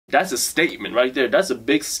That's a statement right there. That's a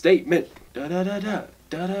big statement. Da da da da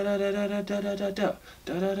da da da da da da da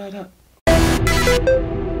da da da da.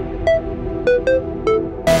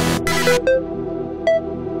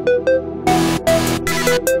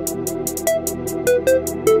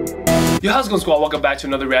 Yo, how's it going, squad? Welcome back to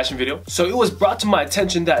another reaction video. So it was brought to my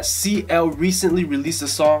attention that CL recently released a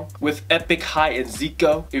song with Epik and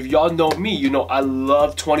ZICO. If y'all know me, you know I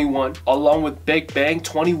love 21. Along with Big Bang,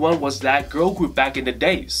 21 was that girl group back in the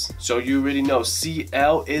days. So you already know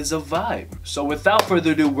CL is a vibe. So without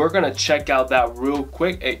further ado, we're gonna check out that real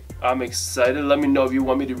quick. Hey, I'm excited. Let me know if you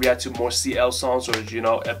want me to react to more CL songs or, you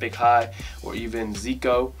know, Epik or even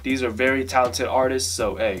ZICO. These are very talented artists,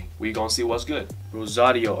 so hey, we gonna see what's good.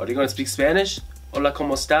 Rosario, are they gonna speak Spanish? Hola,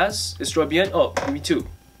 ¿cómo estás? ¿Estoy bien? Oh, me too.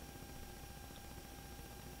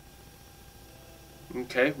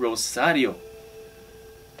 Okay, Rosario.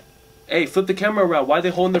 Hey, flip the camera around. Why are they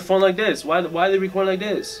holding their phone like this? Why are they recording like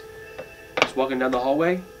this? Just walking down the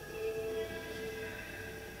hallway.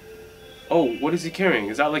 Oh, what is he carrying?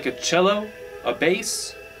 Is that like a cello? A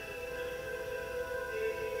bass?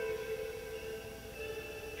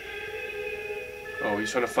 Oh,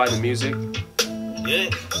 he's trying to find the music. Yeah.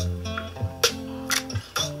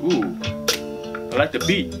 Ooh, I like the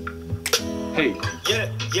beat. Hey. Yeah.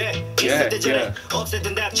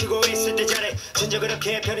 없애든 닥치고 있을 때 잘해 진짜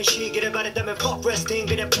그렇게 편히 쉬기를 바랬다면 fuck resting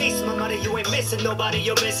그냥 peace만 말해 you ain't missing nobody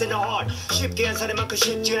you're missing a heart 쉽게 한 사람만큼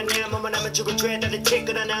쉽지 않네 뭐만 하면 죽을 죄다들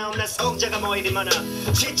티끌어 나옴 나 성자가 뭐 이리 많아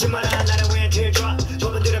짖지 마라 나를 왜 teardrop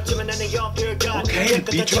좁은 두렵지만 나는 옆을 가 Okay,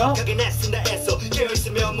 beat drop. 하긴 애쓴다 애써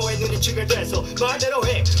깨어있으면 뭐해 눈이 지글대서 말대로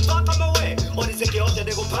해 fuck on my way 어린 새끼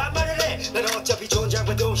어쩌대고 반말을 해 난 어차피 좋은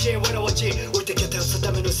장과 동시에 외로웠지 올 때 곁에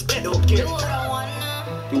없었다면 웃을 때도 없길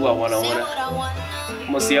Do I wanna?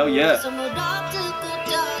 Come on, CL, yeah.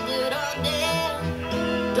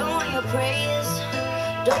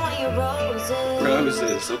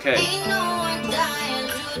 Roses, okay.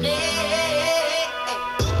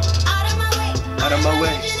 Out of my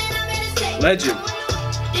way. Legend.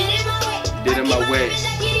 Did it my way.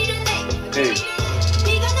 Hey.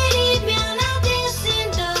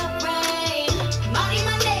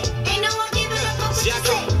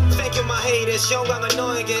 영광을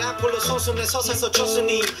너에게 앞으로 소숨에 서서서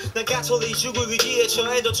줬으니 난 가톨릭 죽을 위기에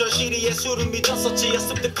처해도 절실히 예수를 믿었었지 Yes,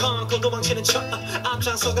 the con 그 도망치는 척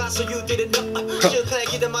앞장서 가서 you didn't know 실패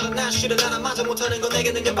기대만은 나 실은 하나 맞아 못하는 건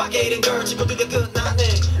내게는 연박의 일인 걸 짚고 두개 끝나네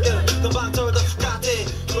너 방tor도 같아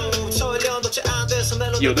전련도체 안 돼서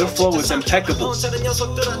Yo, their flow was impeccable. 혼자는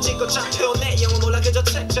녀석들은 찍고 잡혀 내 영혼 몰라 그저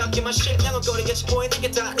책 잡기만 실냥은거리겠지 보이는 게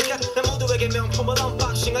다니까 난 모두에게 명품을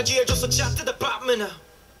언박싱할 기회를 줬어 자 뜯어 밥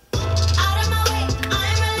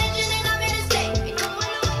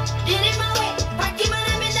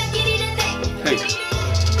Hey.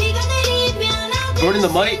 Bird in the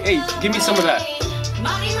money? Hey, give me some of that.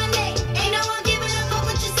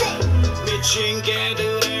 미친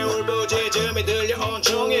개들의 울부짖음이 들려온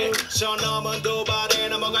종일 선 넘은 도발에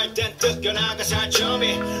넘어갈 땐 뜯겨나가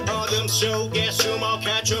살점이 어둠 속에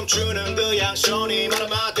숨어가 춤추는 그 양손이 말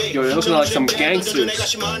한마디 Yo, you're looking like some gangsters. 내가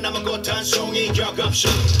심한 남은 고탄송이 격없이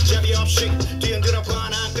재미 없이 뛰어들어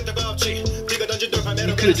봐나 끄떡없지 네가 던진 돌팔매로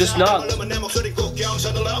You could've just knocked.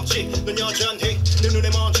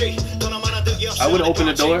 I would open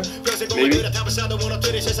the door, maybe.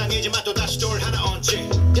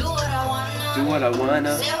 Do what I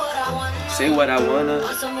wanna, say what I wanna,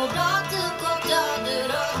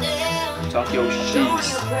 talk your shit.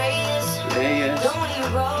 Yeah.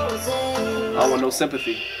 I want no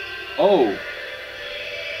sympathy. Oh,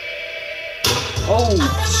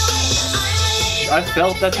 I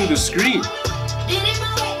felt that through the screen.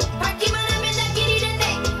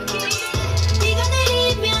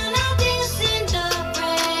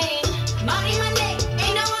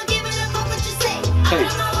 Hey,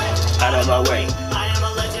 out of my way.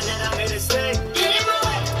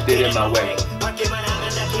 Did it my way. And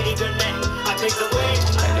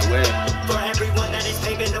away. For everyone that is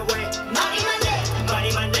paving the way. Money,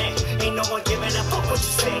 my name. Ain't no one giving a fuck what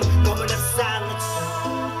you say. Moment of silence.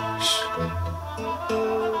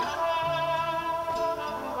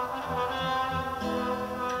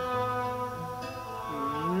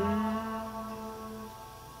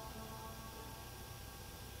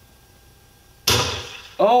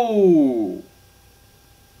 Oh,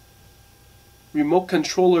 remote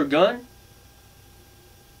controller gun?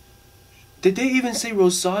 Did they even say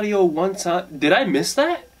Rosario one time? Did I miss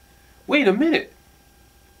that? Wait a minute.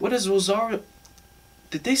 What is Rosario?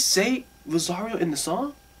 Did they say Rosario in the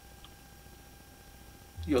song?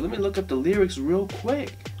 Yo, let me look up the lyrics real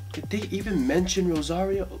quick. Did they even mention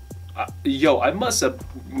Rosario? Yo, I must have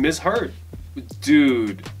misheard.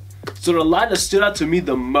 Dude, So the line that stood out to me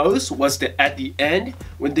the most was at the end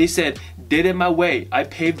when they said, "Did it my way, I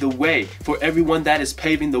paved the way for everyone that is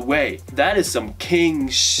paving the way." That is some king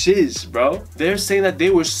shiz, bro. They're saying that they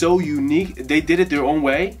were so unique, they did it their own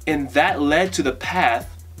way, and that led to the path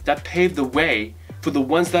that paved the way for the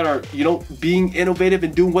ones that are, you know, being innovative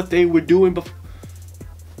and doing what they were doing before.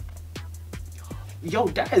 Yo,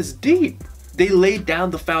 that is deep. They laid down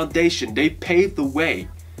the foundation. They paved the way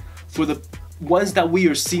for the ones that we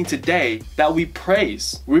are seeing today that we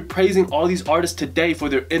praise. We're praising all these artists today for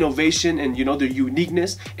their innovation and, you know, their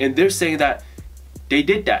uniqueness, and they're saying that they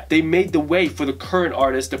did that. They made the way for the current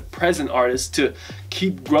artists, the present artists, to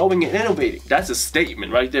keep growing and innovating. That's a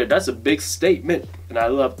statement right there. That's a big statement, and I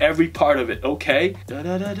love every part of it. Okay.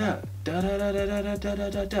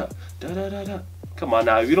 Come on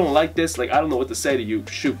now, if you don't like this, like, I don't know what to say to you.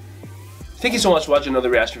 Shoot. Thank you so much for watching another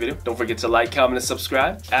reaction video. Don't forget to like, comment, and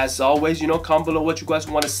subscribe. As always, you know, comment below what you guys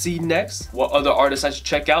want to see next. What other artists I should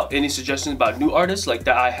check out. Any suggestions about new artists like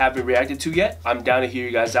that I haven't reacted to yet. I'm down to hear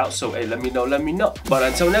you guys out. So, hey, let me know, let me know. But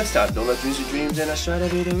until next time, don't let dreams be dreams, and I try to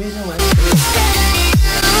be the reason why.